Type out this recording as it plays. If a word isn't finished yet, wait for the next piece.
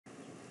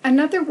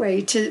Another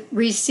way to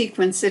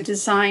resequence a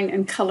design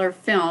in color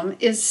film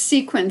is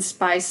sequence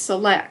by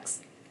selects.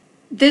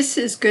 This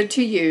is good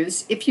to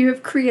use if you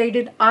have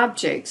created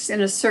objects in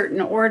a certain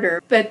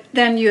order, but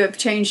then you have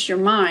changed your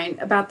mind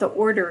about the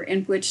order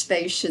in which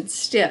they should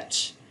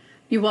stitch.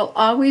 You will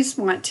always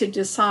want to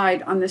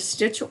decide on the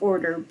stitch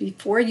order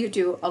before you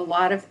do a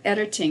lot of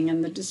editing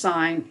in the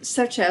design,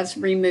 such as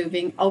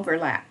removing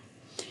overlap.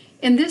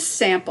 In this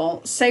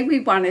sample, say we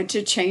wanted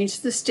to change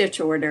the stitch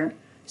order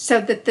so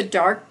that the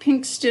dark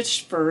pink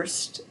stitched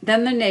first,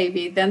 then the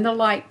navy, then the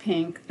light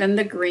pink, then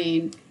the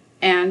green,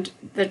 and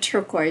the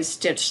turquoise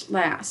stitched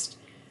last.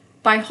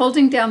 By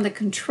holding down the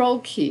Control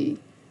key,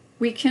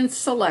 we can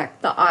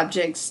select the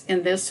objects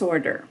in this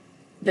order: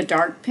 the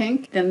dark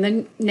pink, then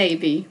the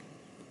navy,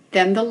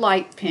 then the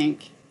light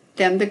pink,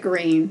 then the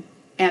green,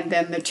 and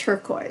then the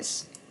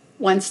turquoise.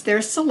 Once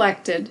they're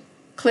selected,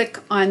 click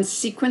on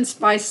Sequence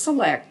by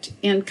Select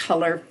in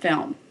Color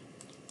Film,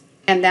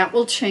 and that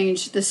will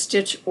change the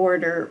stitch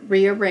order,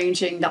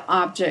 rearranging the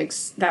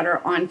objects that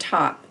are on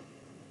top.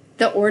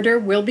 The order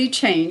will be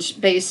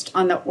changed based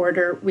on the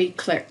order we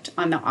clicked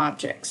on the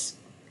objects.